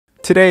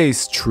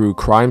Today's true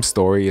crime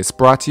story is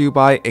brought to you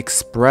by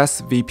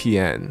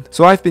ExpressVPN.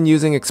 So I've been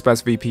using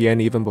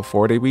ExpressVPN even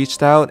before they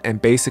reached out, and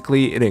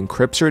basically it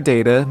encrypts your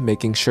data,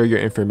 making sure your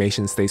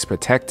information stays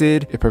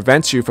protected. It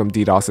prevents you from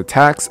DDoS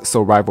attacks,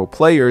 so rival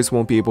players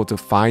won't be able to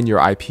find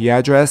your IP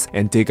address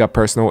and dig up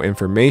personal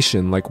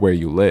information like where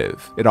you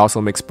live. It also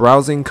makes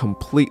browsing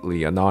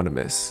completely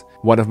anonymous.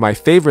 One of my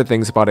favorite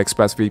things about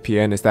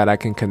ExpressVPN is that I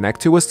can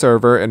connect to a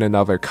server in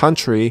another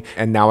country,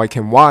 and now I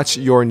can watch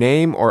Your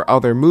Name or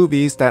other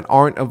movies that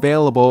aren't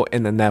available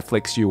in the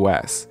Netflix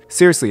US.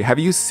 Seriously, have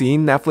you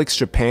seen Netflix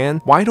Japan?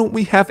 Why don't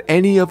we have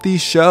any of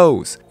these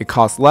shows? It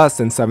costs less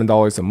than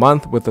 $7 a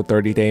month with a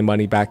 30-day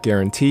money-back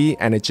guarantee,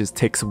 and it just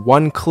takes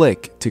one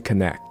click to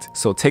connect.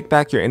 So take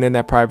back your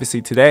internet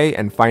privacy today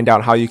and find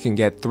out how you can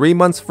get 3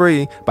 months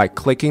free by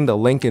clicking the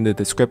link in the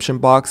description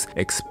box,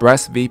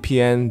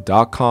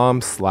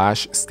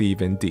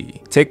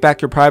 expressvpn.com/StephenD. Take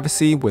back your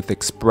privacy with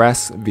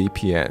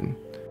ExpressVPN.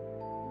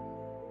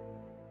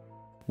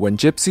 When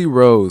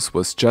Gypsy-rose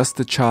was just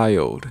a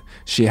child,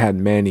 she had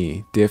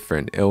many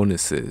different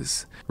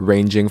illnesses,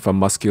 ranging from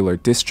muscular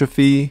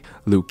dystrophy,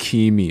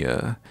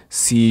 leukemia,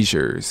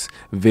 seizures,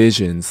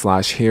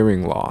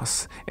 vision/hearing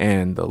loss,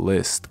 and the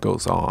list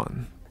goes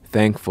on.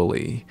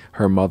 Thankfully,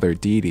 her mother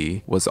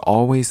Dee was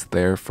always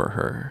there for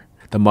her.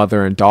 The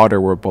mother and daughter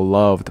were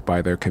beloved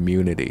by their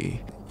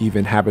community.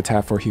 Even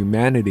Habitat for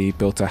Humanity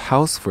built a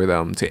house for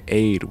them to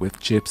aid with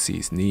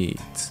Gypsy's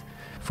needs.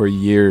 For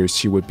years,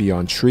 she would be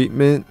on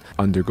treatment,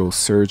 undergo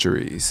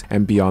surgeries,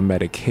 and be on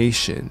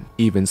medication,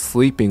 even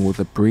sleeping with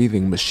a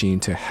breathing machine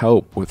to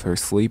help with her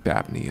sleep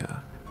apnea.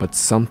 But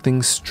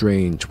something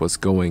strange was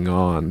going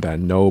on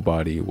that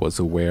nobody was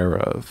aware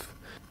of.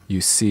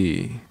 You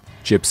see,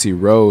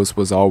 Gypsy-rose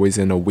was always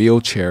in a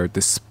wheelchair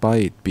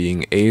despite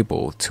being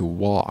able to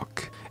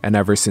walk. And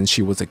ever since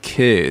she was a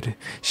kid,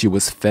 she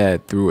was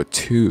fed through a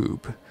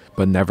tube,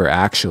 but never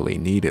actually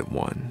needed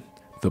one.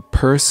 The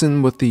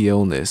person with the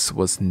illness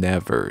was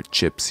never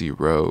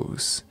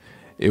Gypsy-rose.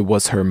 It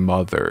was her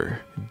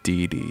mother,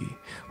 Dee,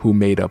 who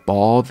made up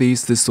all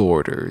these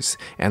disorders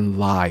and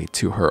lied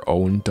to her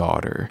own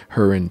daughter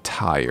her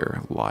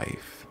entire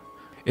life.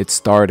 It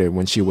started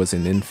when she was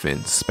an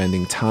infant,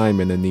 spending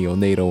time in a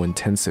neonatal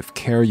intensive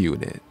care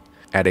unit.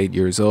 At 8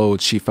 years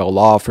old, she fell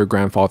off her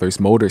grandfather's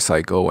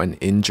motorcycle and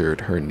injured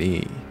her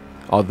knee.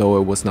 Although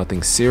it was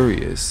nothing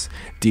serious,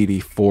 Dee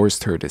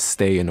forced her to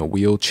stay in a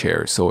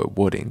wheelchair so it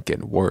wouldn't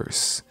get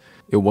worse.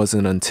 It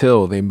wasn't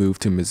until they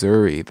moved to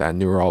Missouri that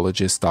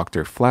neurologist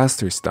Dr.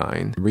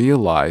 Flasterstein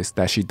realized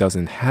that she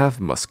doesn't have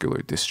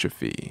muscular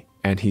dystrophy,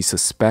 and he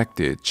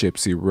suspected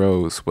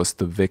Gypsy-rose was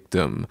the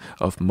victim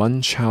of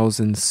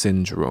Munchausen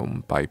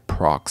syndrome by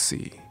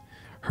proxy.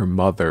 Her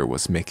mother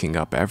was making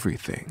up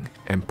everything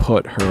and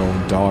put her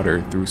own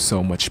daughter through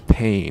so much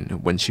pain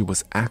when she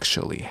was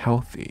actually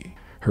healthy.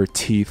 Her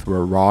teeth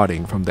were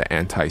rotting from the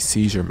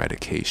anti-seizure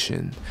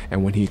medication,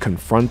 and when he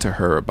confronted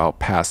her about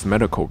past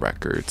medical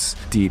records,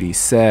 Dee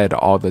said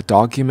all the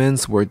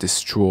documents were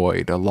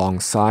destroyed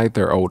alongside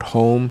their old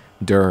home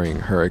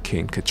during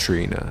Hurricane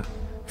Katrina.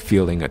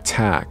 Feeling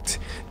attacked,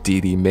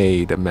 Dee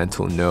made a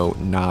mental note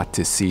not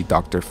to see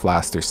Dr.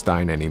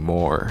 Flasterstein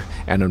anymore,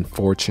 and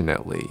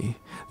unfortunately,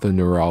 the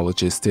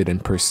neurologist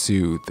didn't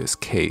pursue this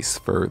case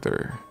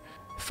further.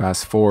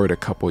 Fast forward a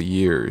couple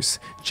years,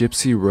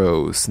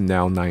 Gypsy-rose,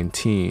 now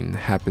 19,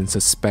 had been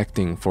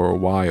suspecting for a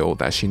while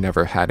that she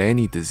never had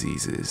any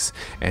diseases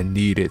and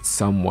needed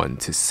someone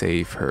to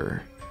save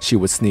her. She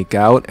would sneak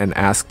out and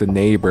ask the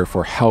neighbor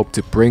for help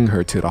to bring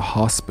her to the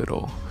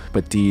hospital.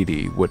 But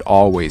Dee would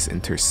always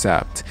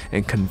intercept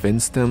and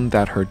convince them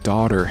that her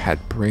daughter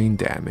had brain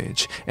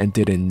damage and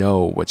didn't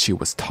know what she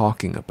was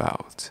talking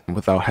about.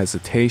 Without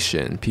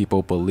hesitation,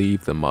 people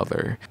believed the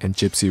mother, and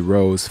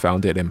Gypsy-rose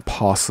found it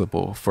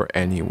impossible for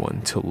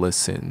anyone to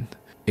listen.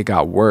 It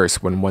got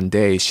worse when one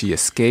day she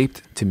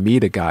escaped to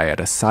meet a guy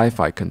at a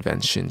sci-fi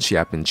convention she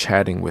had been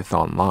chatting with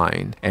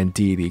online, and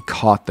Dee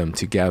caught them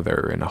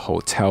together in a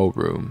hotel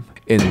room.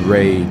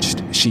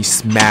 Enraged, she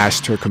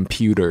smashed her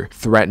computer,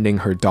 threatening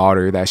her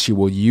daughter that she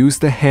will use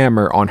the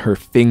hammer on her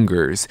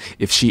fingers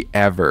if she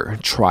ever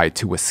tried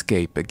to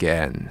escape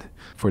again.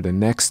 For the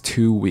next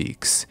 2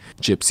 weeks,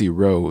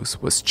 Gypsy-rose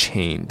was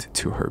chained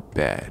to her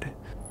bed.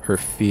 Her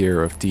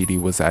fear of Dee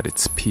was at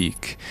its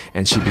peak,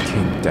 and she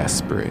became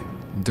desperate.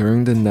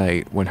 During the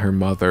night when her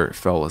mother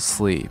fell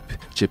asleep,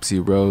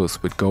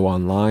 Gypsy-rose would go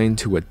online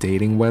to a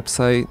dating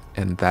website,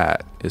 and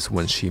that is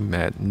when she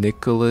met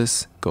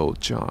Nicholas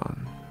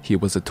Goldjohn. He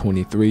was a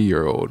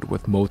 23-year-old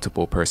with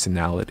multiple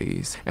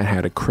personalities and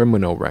had a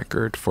criminal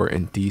record for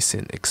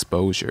indecent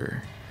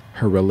exposure.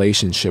 Her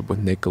relationship with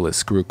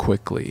Nicholas grew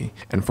quickly,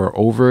 and for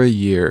over a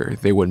year,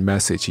 they would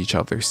message each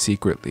other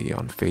secretly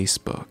on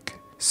Facebook.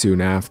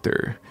 Soon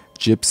after,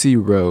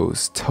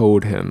 Gypsy-rose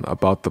told him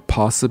about the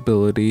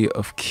possibility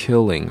of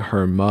killing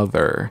her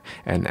mother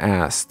and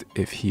asked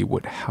if he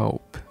would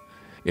help.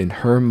 In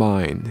her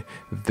mind,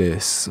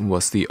 this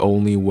was the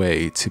only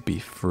way to be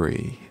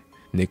free.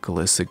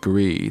 Nicholas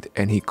agreed,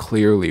 and he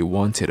clearly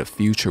wanted a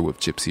future with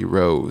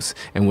Gypsy-rose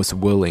and was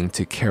willing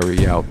to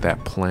carry out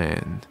that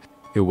plan.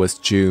 It was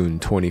June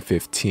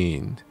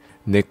 2015.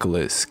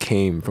 Nicholas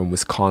came from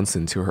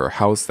Wisconsin to her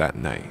house that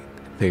night.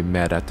 They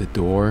met at the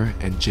door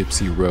and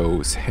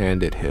Gypsy-rose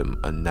handed him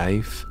a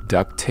knife,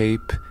 duct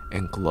tape,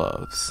 and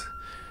gloves.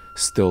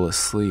 Still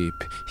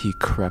asleep, he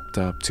crept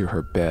up to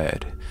her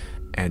bed,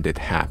 and it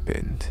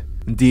happened.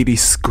 Dee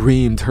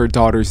screamed her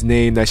daughter's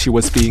name that she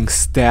was being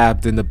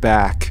stabbed in the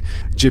back.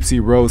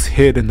 Gypsy-rose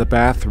hid in the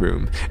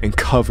bathroom and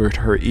covered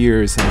her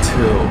ears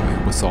until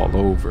it was all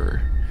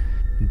over.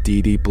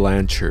 Dee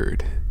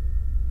Blanchard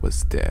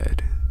was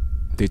dead.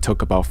 They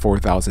took about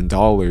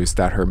 $4,000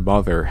 that her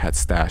mother had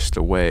stashed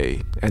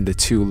away, and the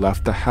two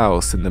left the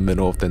house in the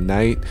middle of the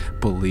night,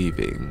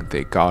 believing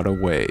they got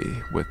away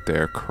with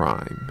their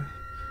crime.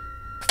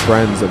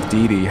 Friends of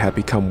Dee had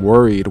become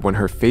worried when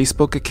her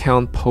Facebook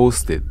account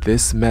posted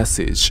this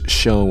message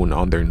shown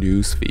on their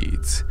news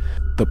feeds.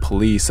 The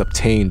police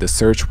obtained a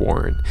search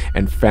warrant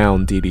and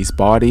found Dee's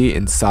body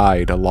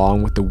inside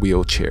along with the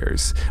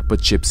wheelchairs,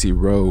 but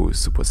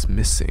Gypsy-rose was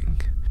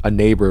missing. A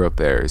neighbor of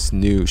theirs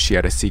knew she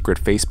had a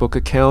secret Facebook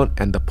account,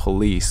 and the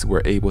police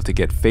were able to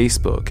get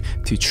Facebook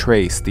to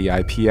trace the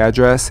IP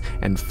address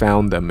and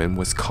found them in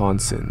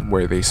Wisconsin,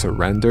 where they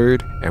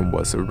surrendered and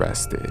was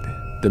arrested.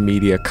 The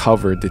media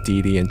covered the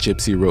Dee and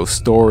Gypsy-rose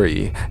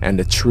story and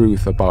the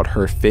truth about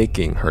her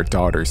faking her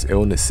daughter's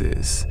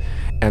illnesses.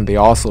 And they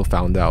also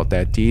found out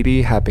that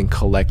Dee had been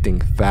collecting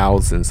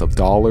thousands of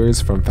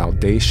dollars from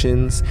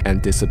foundations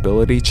and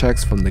disability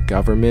checks from the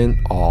government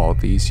all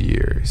these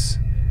years.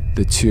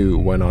 The two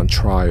went on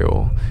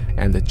trial,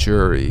 and the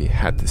jury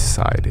had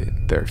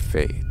decided their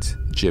fate.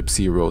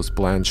 Gypsy-rose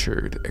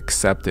Blanchard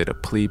accepted a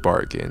plea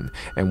bargain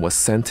and was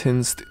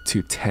sentenced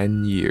to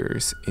 10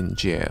 years in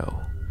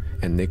jail.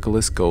 And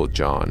Nicholas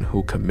Goldjohn,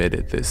 who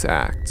committed this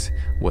act,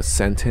 was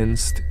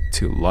sentenced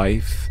to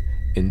life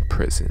in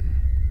prison.